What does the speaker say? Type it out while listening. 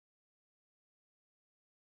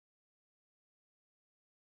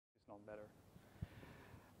not better.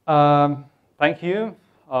 Thank you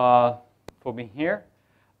for being here.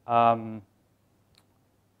 I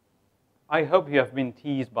hope you have been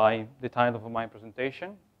teased by the title of my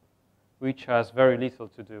presentation, which has very little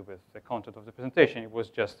to do with the content of the presentation. It was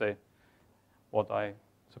just what I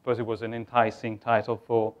suppose it was an enticing title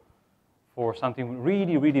for something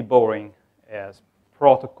really, really boring as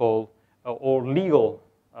protocol or legal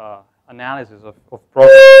analysis of protocol.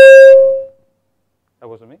 That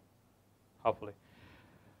wasn't me, hopefully.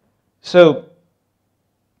 So,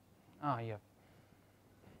 yeah,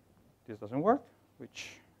 this doesn't work, which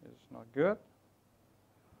is not good.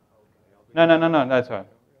 No, that's all right.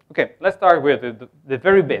 Okay, let's start with the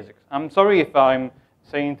very basics. I'm sorry if I'm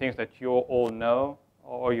saying things that you all know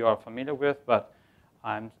or you are familiar with, but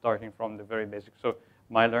I'm starting from the very basics. So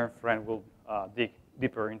my learned friend will dig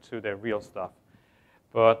deeper into the real stuff.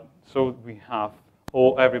 But so we have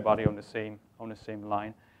everybody on the same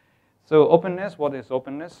line. So openness, what is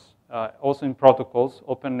openness? Also in protocols,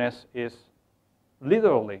 openness is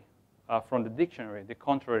literally from the dictionary, the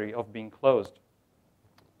contrary of being closed.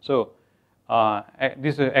 So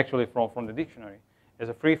this is actually from the dictionary, as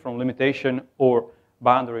a free from limitation or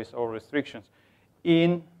boundaries or restrictions.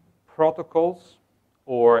 In protocols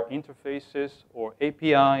or interfaces or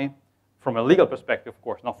API, from a legal perspective, of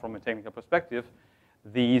course, not from a technical perspective,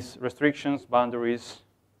 these restrictions, boundaries,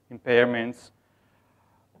 impairments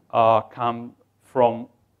come from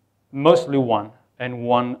mostly one and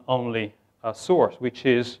one only source, which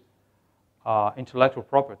is intellectual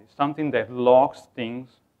property, something that locks things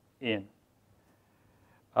in.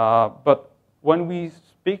 But when we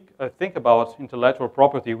think about intellectual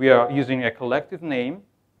property, we are using a collective name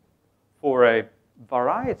for a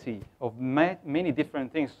variety of many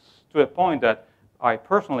different things, to a point that I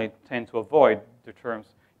personally tend to avoid the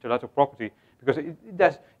terms intellectual property, because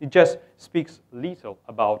it just speaks little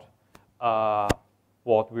about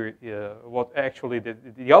what actually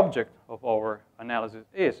the object of our analysis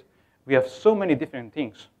is. We have so many different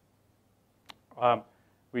things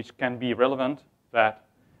which can be relevant that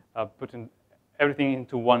putting everything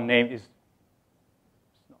into one name is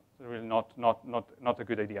really not a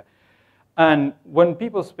good idea. And when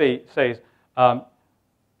people say, well,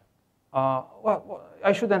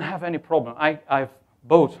 I shouldn't have any problem. I've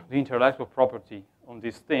bought the intellectual property on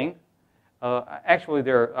this thing. Actually,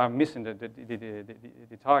 they're missing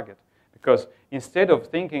the target, because instead of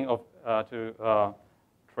thinking of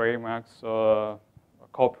trademarks,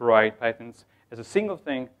 copyright, patents as a single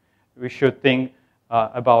thing, we should think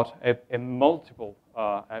about a multiple,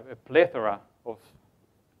 a plethora of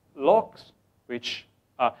locks, which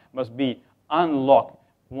must be unlocked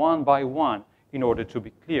one by one in order to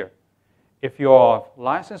be clear. If you are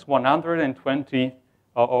licensed 120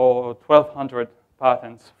 or 1,200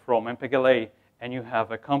 patents from MPGLA, and you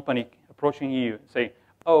have a company approaching you and say,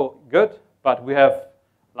 oh, good, but we have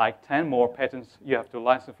like 10 more patents you have to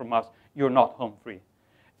license from us, you're not home free.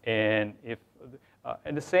 And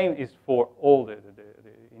the same is for all the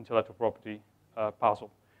intellectual property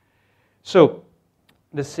puzzle. So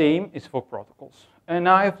the same is for protocols. And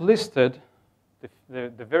I've listed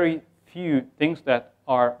the very few things that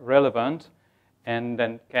are relevant and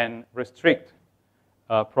then can restrict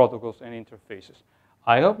protocols and interfaces.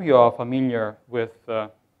 I hope you are familiar with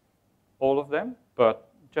all of them, but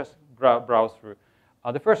just browse through.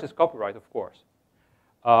 The first is copyright, of course.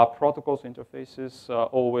 Protocols, interfaces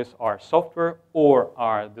always are software or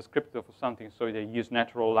are descriptive of something, so they use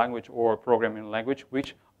natural language or programming language,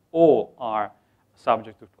 which all are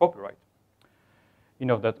subject to copyright. You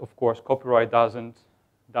know that, of course, copyright doesn't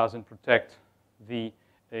protect the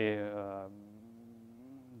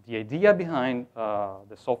idea behind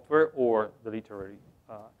the software or the literary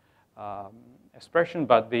expression,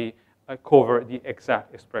 but they cover the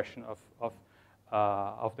exact expression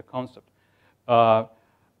of the concept.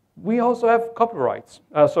 We also have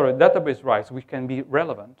database rights, which can be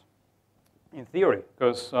relevant in theory,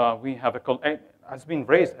 because we have has been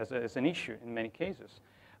raised as an issue in many cases.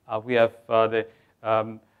 We have a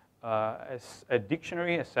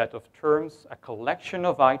dictionary, a set of terms, a collection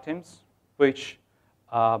of items, which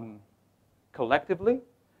collectively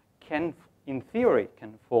can, in theory,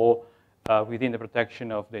 can fall within the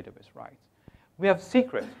protection of database rights. We have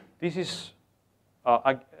secret. This is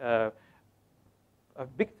a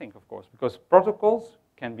big thing, of course, because protocols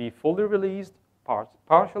can be fully released,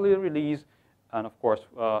 partially released, and of course,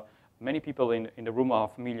 many people in the room are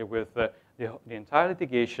familiar with the entire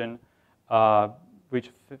litigation,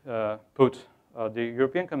 which put the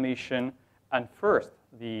European Commission and first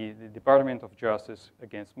the Department of Justice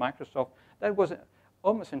against Microsoft. That was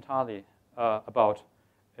almost entirely about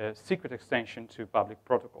secret extension to public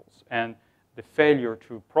protocols, and the failure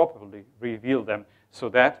to properly reveal them, so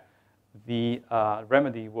that the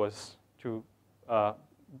remedy was to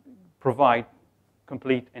provide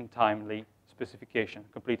complete and timely specification,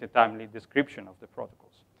 complete and timely description of the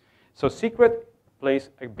protocols. So secret plays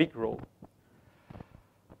a big role.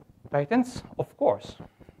 Patents, of course.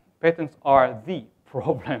 Patents are the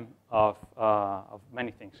problem of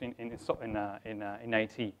many things in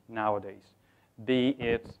IT nowadays. Be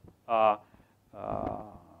it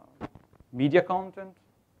media content,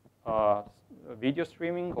 video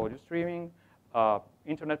streaming, audio streaming,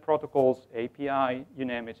 internet protocols, API, you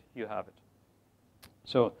name it, you have it.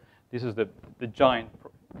 So this is the giant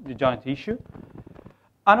issue.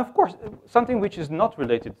 And of course, something which is not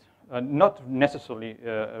related, not necessarily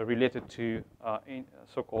related to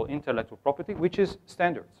so-called intellectual property, which is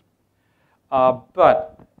standards.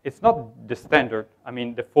 But it's not the standard, I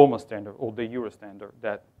mean the formal standard or the Euro standard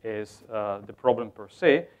that is the problem per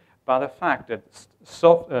se, but the fact that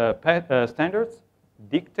standards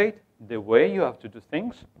dictate the way you have to do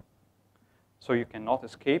things, so you cannot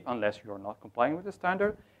escape unless you are not complying with the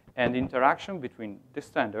standard, and the interaction between the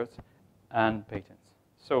standards and patents.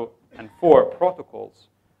 So, and for protocols,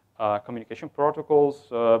 communication protocols,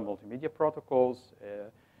 multimedia protocols,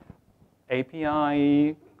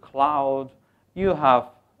 API, cloud, you have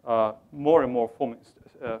more and more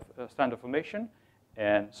standard formation,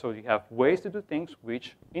 and so you have ways to do things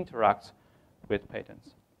which interacts with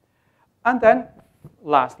patents. And then,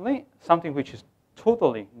 lastly, something which is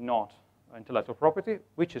totally not intellectual property,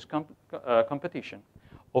 which is competition.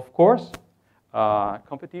 Of course,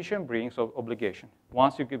 competition brings obligation.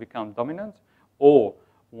 Once you become dominant, or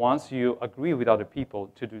once you agree with other people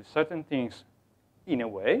to do certain things in a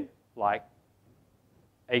way, like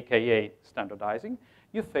AKA standardizing,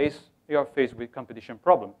 you are faced with competition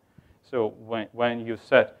problem. So when you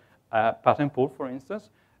set a patent pool, for instance,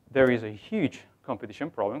 there is a huge competition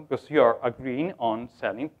problem because you are agreeing on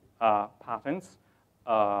selling patents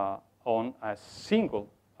on a single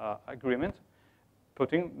agreement,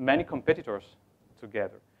 putting many competitors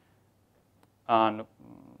together. And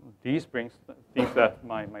these brings things that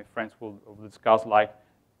my friends will discuss, like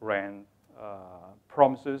RAND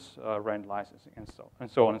promises, RAND licensing, and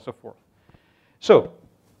so on and so forth. So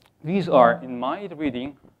these are, in my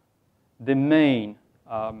reading, the main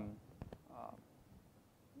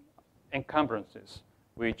encumbrances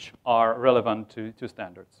which are relevant to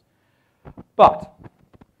standards. But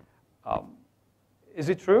is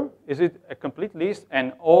it true? Is it a complete list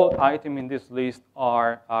and all items in this list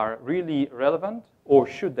are really relevant, or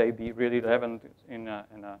should they be really relevant in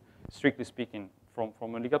a strictly speaking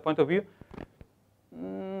from a legal point of view?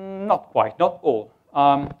 Not quite, not all.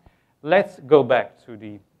 Let's go back to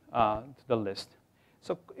the list.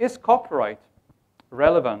 So is copyright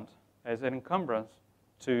relevant as an encumbrance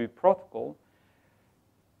to protocol?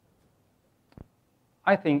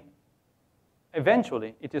 I think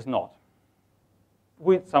eventually it is not,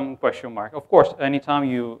 with some question mark. Of course, anytime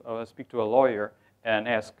you speak to a lawyer and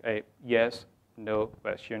ask a yes, no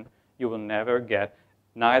question, you will never get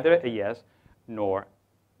neither a yes nor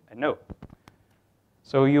a no.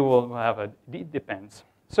 So you will have a, it depends.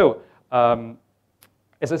 So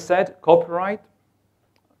as I said, copyright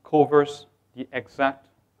covers the exact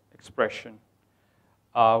expression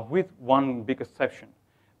with one big exception.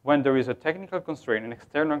 When there is a technical constraint, an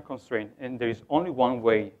external constraint, and there is only one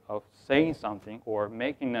way of saying something or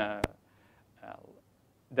making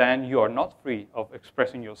then you are not free of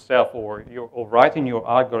expressing yourself or writing your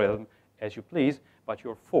algorithm as you please, but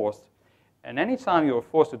you're forced. And anytime you're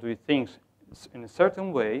forced to do things in a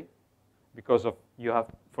certain way, because of you have,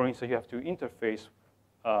 for instance, you have to interface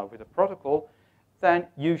with a protocol, then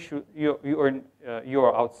you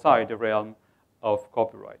are outside the realm of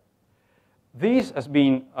copyright. This has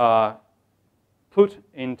been put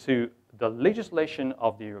into the legislation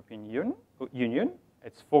of the European Union.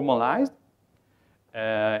 It's formalized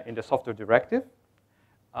in the software directive,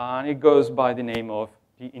 and it goes by the name of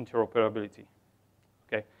the interoperability.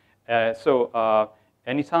 Okay, so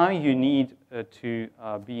anytime you need to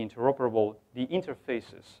be interoperable, the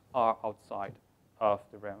interfaces are outside of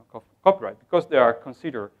the realm of copyright because they are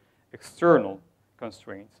considered external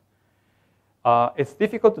constraints. It's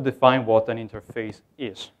difficult to define what an interface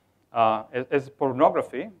is. As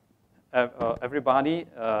pornography, everybody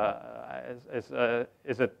is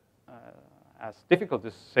as difficult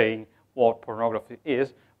as saying what pornography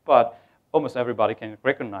is, but almost everybody can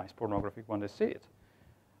recognize pornography when they see it.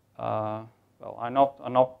 Well, I'm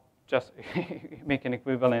not just making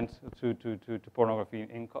equivalent to pornography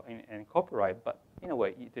in copyright, but in a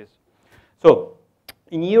way it is. So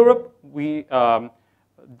in Europe, we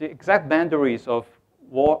the exact boundaries of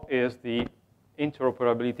what is the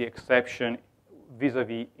interoperability exception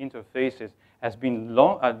vis-a-vis interfaces has been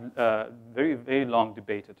very, very long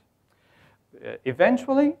debated.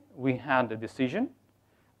 Eventually, we had a decision,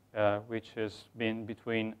 which has been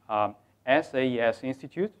between SAS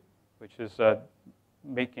Institute, which is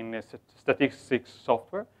making a statistics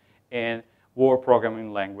software, and War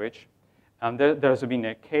Programming Language. And there's been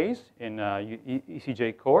a case in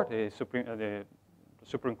ECJ Court, the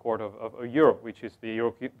Supreme Court of Europe, which is the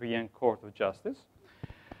European Court of Justice.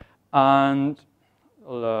 And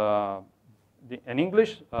an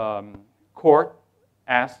English court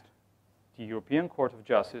asked the European Court of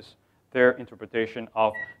Justice their interpretation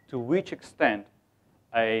of to which extent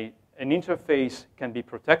an interface can be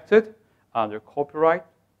protected under copyright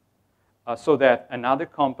so that another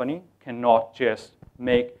company cannot just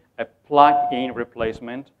make a plug-in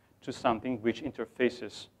replacement to something which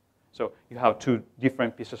interfaces. So you have two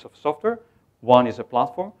different pieces of software. One is a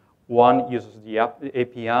platform. One uses the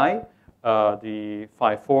API, the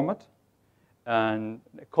file format. And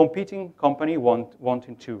a competing company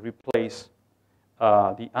wanting to replace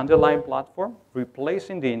the underlying platform,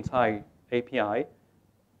 replacing the entire API,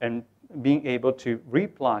 and being able to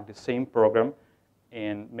replug the same program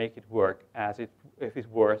and make it work as if it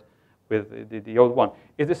works with the old one.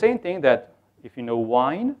 It's the same thing that, if you know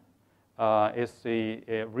Wine, is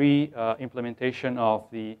the re-implementation of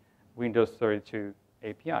the Windows 32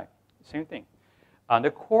 API. Same thing. And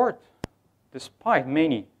the court, despite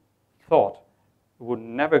many thought, would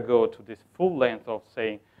never go to this full length of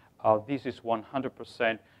saying, this is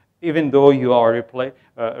 100%, even though you are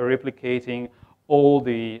replicating all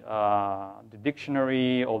the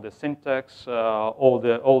dictionary, all the syntax, all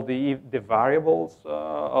the variables.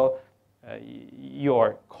 You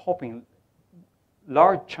are copying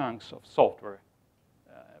large chunks of software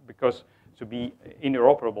because to be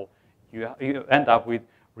interoperable, you end up with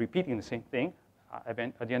repeating the same thing at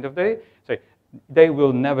the end of the day. So they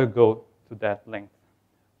will never go to that length.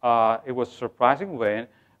 It was surprising when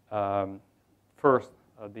first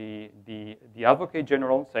the Advocate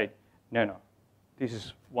General said, no, this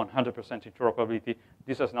is 100% interoperability.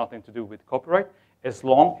 This has nothing to do with copyright as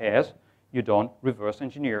long as you don't reverse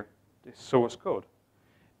engineer the source code.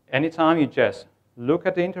 Anytime you just look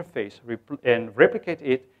at the interface and replicate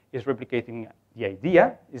it, is replicating the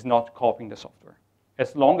idea, is not copying the software.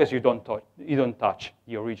 As long as you don't touch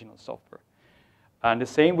the original software. And the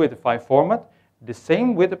same with the file format, the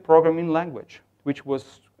same with the programming language, which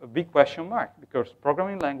was a big question mark, because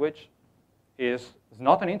programming language is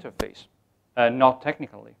not an interface, not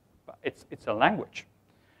technically, but it's a language.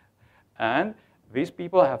 And these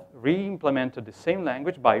people have re-implemented the same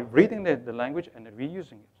language by reading the language and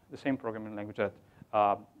reusing it, the same programming language that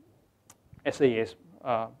SAS.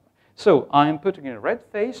 So I'm putting in a red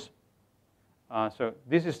face. So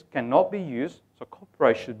this cannot be used. So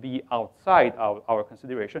copyright should be outside our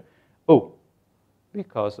consideration. Oh,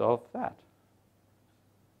 because of that.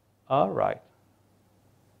 All right.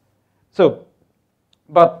 So,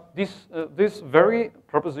 but this very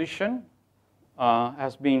proposition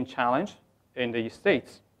has been challenged in the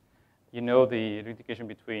States. You know the litigation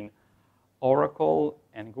between Oracle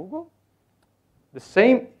and Google? The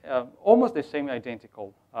same, almost the same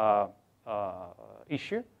identical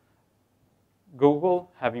issue.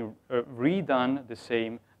 Google having redone the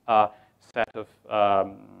same set of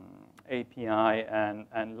API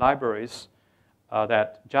and libraries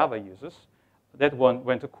that Java uses. That one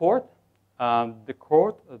went to court. The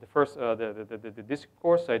court, the district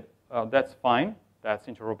court said, that's fine. That's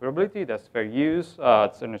interoperability. That's fair use.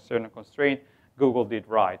 It's an external constraint. Google did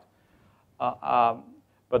right.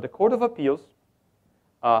 But the Court of Appeals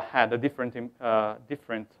had a different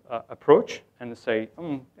approach and say,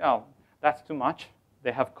 oh, that's too much.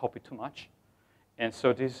 They have copied too much. And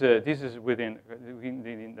so this is within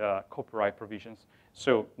the copyright provisions.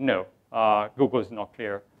 So no, Google is not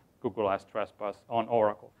clear. Google has trespassed on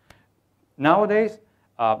Oracle. Nowadays,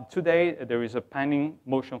 today, there is a pending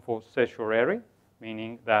motion for certiorari,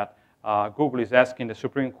 meaning that Google is asking the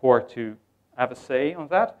Supreme Court to have a say on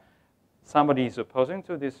that. Somebody is opposing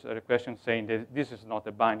to this question, saying that this is not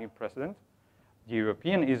a binding precedent. The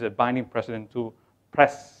European is a binding precedent to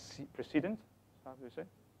precedent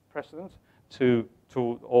to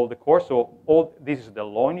all the courts. So this is the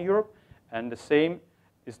law in Europe, and the same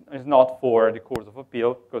is not for the Courts of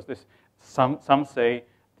Appeal, because some say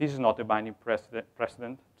this is not a binding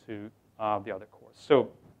precedent to the other courts.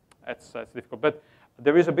 So that's difficult. But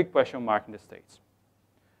there is a big question mark in the States,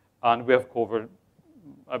 and we have covered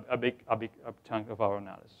a big chunk of our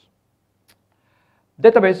analysis.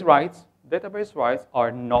 Database rights. database rights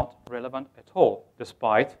are not relevant at all,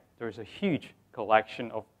 despite there is a huge collection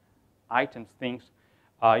of items, things.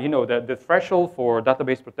 You know, the threshold for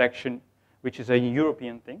database protection, which is a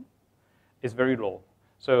European thing, is very low.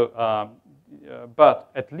 So,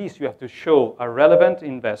 but at least you have to show a relevant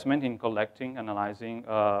investment in collecting, analyzing,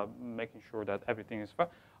 making sure that everything is fair,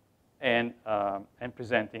 and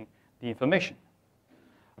presenting the information.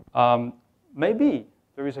 Maybe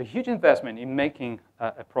there is a huge investment in making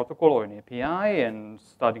a protocol or an API and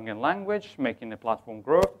studying a language, making a platform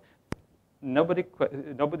growth. Nobody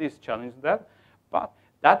is challenging that, but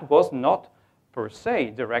that was not per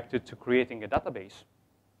se directed to creating a database.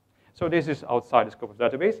 So this is outside the scope of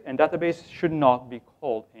database, and database should not be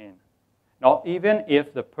called in. Not even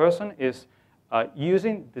if the person is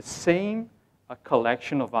using the same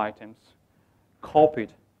collection of items,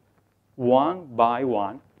 copied one by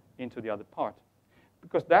one into the other part.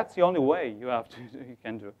 Because that's the only way you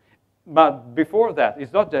can do. But before that,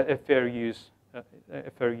 it's not a fair use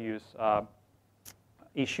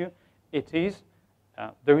issue. It is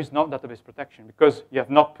there is no database protection because you have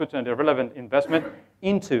not put in the relevant investment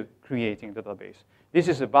into creating the database. This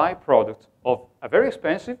is a byproduct of a very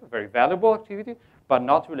expensive, very valuable activity, but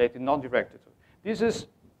not related, not directed to. This is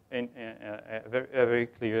a very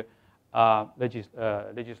clear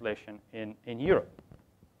legislation in Europe.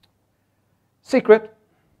 Secret.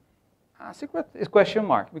 Secret is question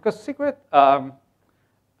mark because secret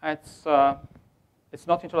it's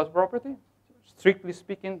not intellectual property. Strictly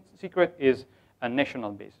speaking, secret is a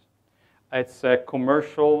national basis. It's a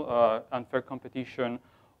commercial unfair competition,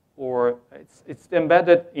 or it's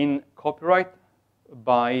embedded in copyright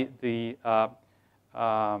by the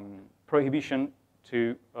prohibition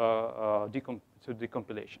to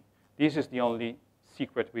decompilation. This is the only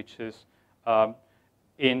secret which is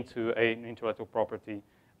into an intellectual property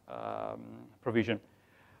provision.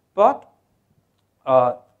 But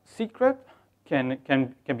secret can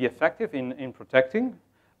be effective in protecting,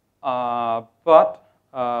 but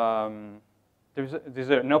there's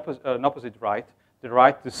an opposite right, the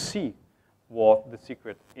right to see what the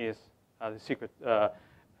secret is, the secret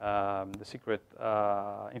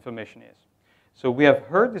information is. So we have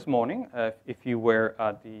heard this morning, if you were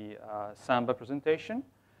at the Samba presentation,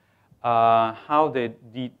 how they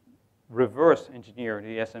did reverse engineer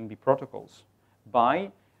the SMB protocols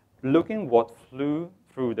by looking what flew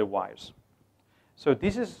through the wires. So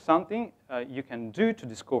this is something you can do to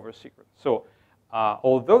discover a secret. So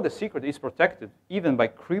although the secret is protected even by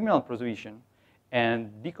criminal provision,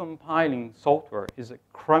 and decompiling software is a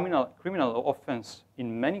criminal offense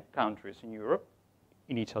in many countries in Europe,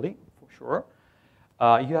 in Italy for sure,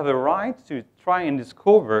 you have a right to try and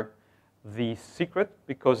discover the secret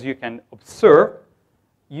because you can observe,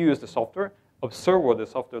 use the software, observe what the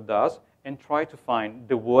software does, and try to find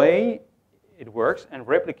the way it works and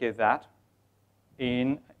replicate that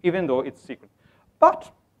even though it's secret.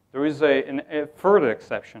 But there is a further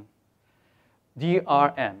exception,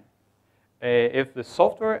 DRM. If the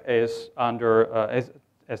software is under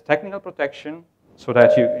as technical protection, so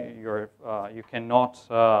that you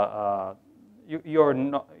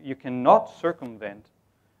cannot circumvent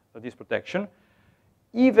this protection,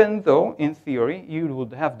 even though in theory you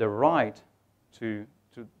would have the right to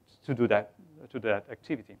do that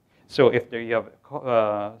activity. So if you have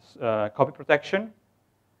copy protection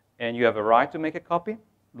and you have a right to make a copy,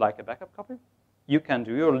 like a backup copy, you can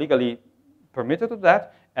do. You're legally permitted to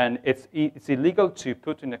that, and it's illegal to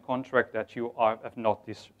put in a contract that you have not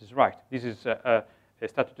this right. This is a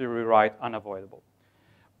statutory right unavoidable.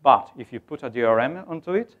 But if you put a DRM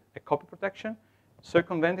onto it, a copy protection,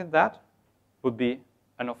 circumventing that would be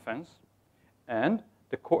an offense. And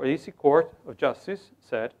the EC Court of Justice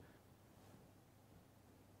said,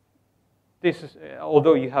 this is,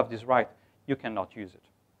 although you have this right, you cannot use it,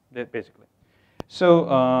 basically.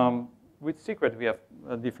 So with secret, we have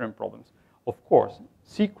different problems. Of course,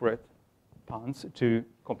 secret points to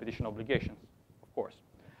competition obligations, of course.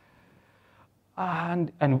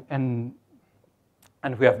 And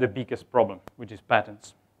we have the biggest problem, which is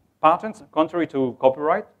patents. Patents, contrary to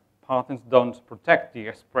copyright, patents don't protect the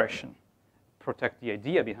expression, protect the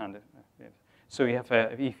idea behind it. So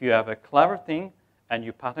if you have a clever thing and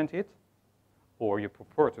you patent it, or you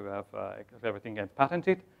prefer to have a clever thing and patent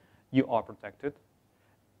it, you are protected.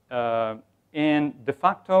 And de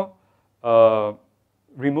facto,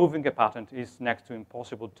 removing a patent is next to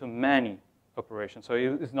impossible to many operations, so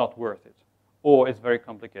it's not worth it, or it's very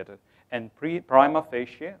complicated. And prima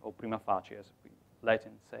facie, or prima facie as we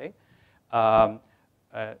Latin say, a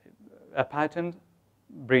patent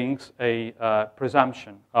brings a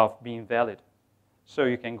presumption of being valid. So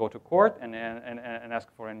you can go to court and ask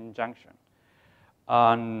for an injunction.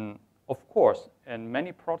 And of course, in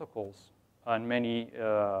many protocols, and many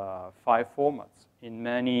file formats, in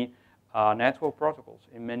many network protocols,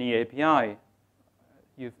 in many API,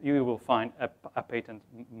 you will find a patent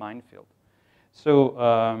minefield.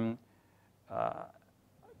 So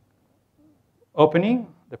opening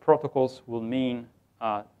the protocols will mean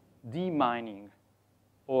demining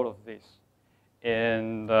all of this.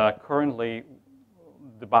 And currently,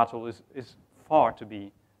 the battle is far to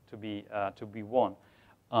be won.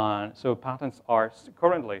 So patents are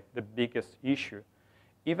currently the biggest issue.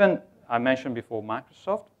 Even I mentioned before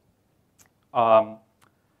Microsoft.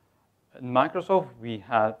 In Microsoft, we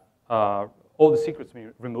had all the secrets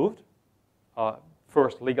removed.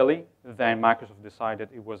 First legally, then Microsoft decided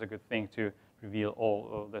it was a good thing to reveal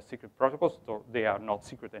all the secret protocols, so they are not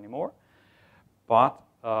secret anymore. But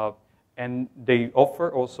and they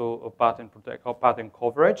offer also a patent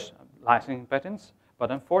coverage, licensing patents.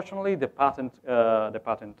 But unfortunately, the patent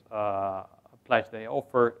pledge they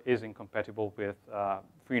offer is incompatible with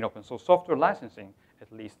free and open source software licensing,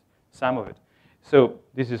 at least some of it. So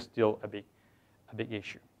this is still a big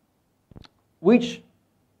issue. Which,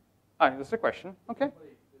 that's a question. Okay. If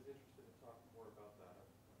anybody is interested in talking more about that, I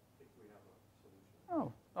think we have a solution.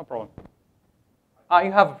 Oh, no problem.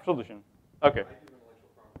 You have a solution. Okay. I do intellectual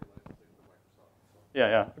property licensing for Microsoft. So.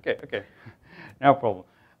 Yeah. Okay. No problem.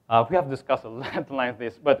 We have discussed a lot like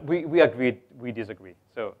this, but we agreed, we disagree.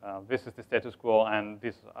 So this is the status quo, and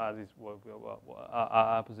this will be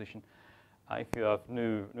our position. If you have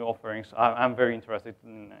new offerings, I'm very interested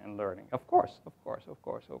in learning. Of course.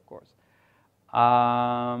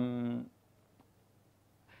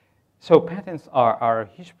 So patents are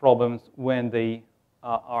huge problems when they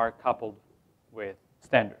are coupled with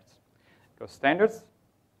standards, because standards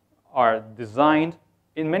are designed,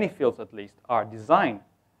 in many fields at least, are designed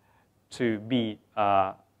to be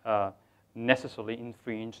necessarily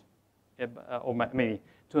infringed, or maybe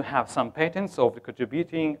to have some patents of the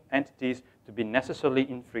contributing entities to be necessarily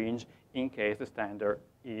infringed in case the standard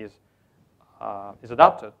is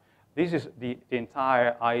adopted. This is the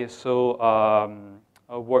entire ISO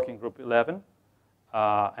working group 11,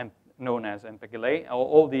 known as MPEG-LA,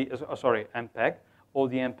 MPEG, all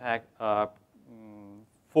the MPEG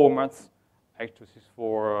formats,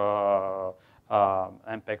 H.264,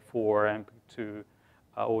 MPEG-4, MPEG-2,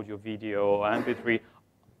 audio, video, MP3,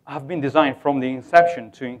 have been designed from the inception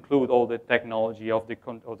to include all the technology of the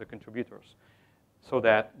contributors, so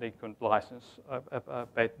that they could license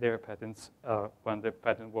their patents when the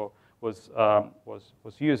patent was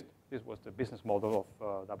used. This was the business model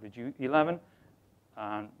of WG11,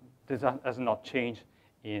 and this has not changed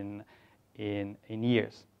in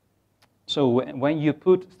years. So when you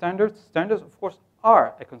put standards of course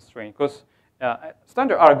are a constraint, because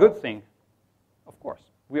standards are a good thing. Of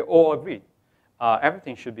course, we all agree.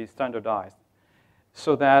 Everything should be standardized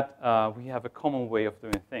so that we have a common way of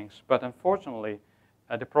doing things. But unfortunately,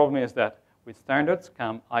 the problem is that with standards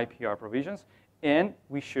come IPR provisions, and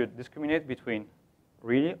we should discriminate between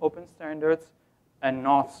really open standards and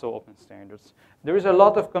not so open standards. There is a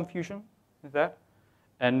lot of confusion with that.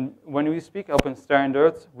 And when we speak open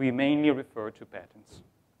standards, we mainly refer to patents.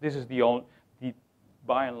 This is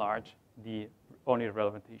by and large, the only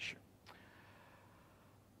relevant issue.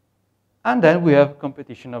 And then we have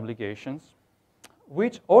competition obligations,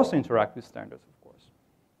 which also interact with standards, of course.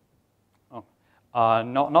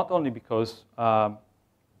 Not only because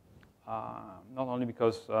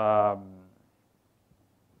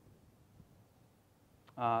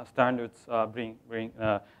standards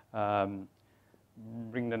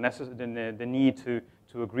bring the need to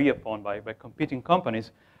agree upon by competing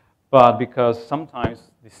companies, but because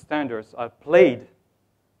sometimes the standards are played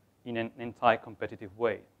in an anti-competitive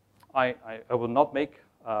way. I will not make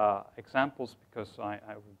examples because I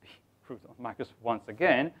will be proved on Microsoft once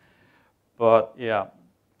again, but yeah,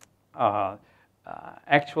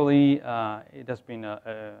 actually it has been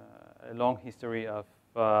a long history of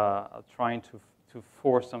trying to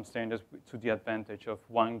force some standards to the advantage of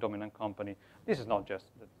one dominant company. This is not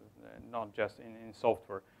just in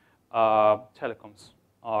software. Telecoms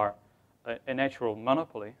are a natural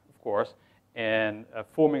monopoly, of course, and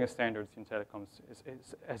forming standards in telecoms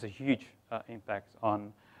has a huge impact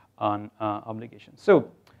on obligations.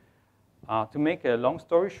 So, to make a long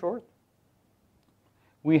story short,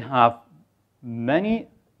 we have many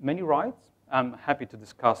rights. I'm happy to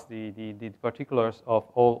discuss the particulars of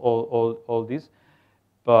all this,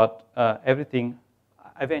 but everything,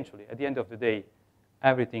 eventually, at the end of the day,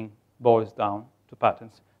 everything boils down to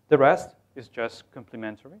patents. The rest is just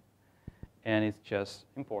complementary, and it's just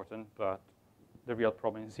important, but the real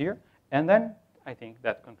problem is here. And then I think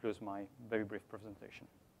that concludes my very brief presentation.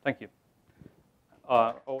 Thank you.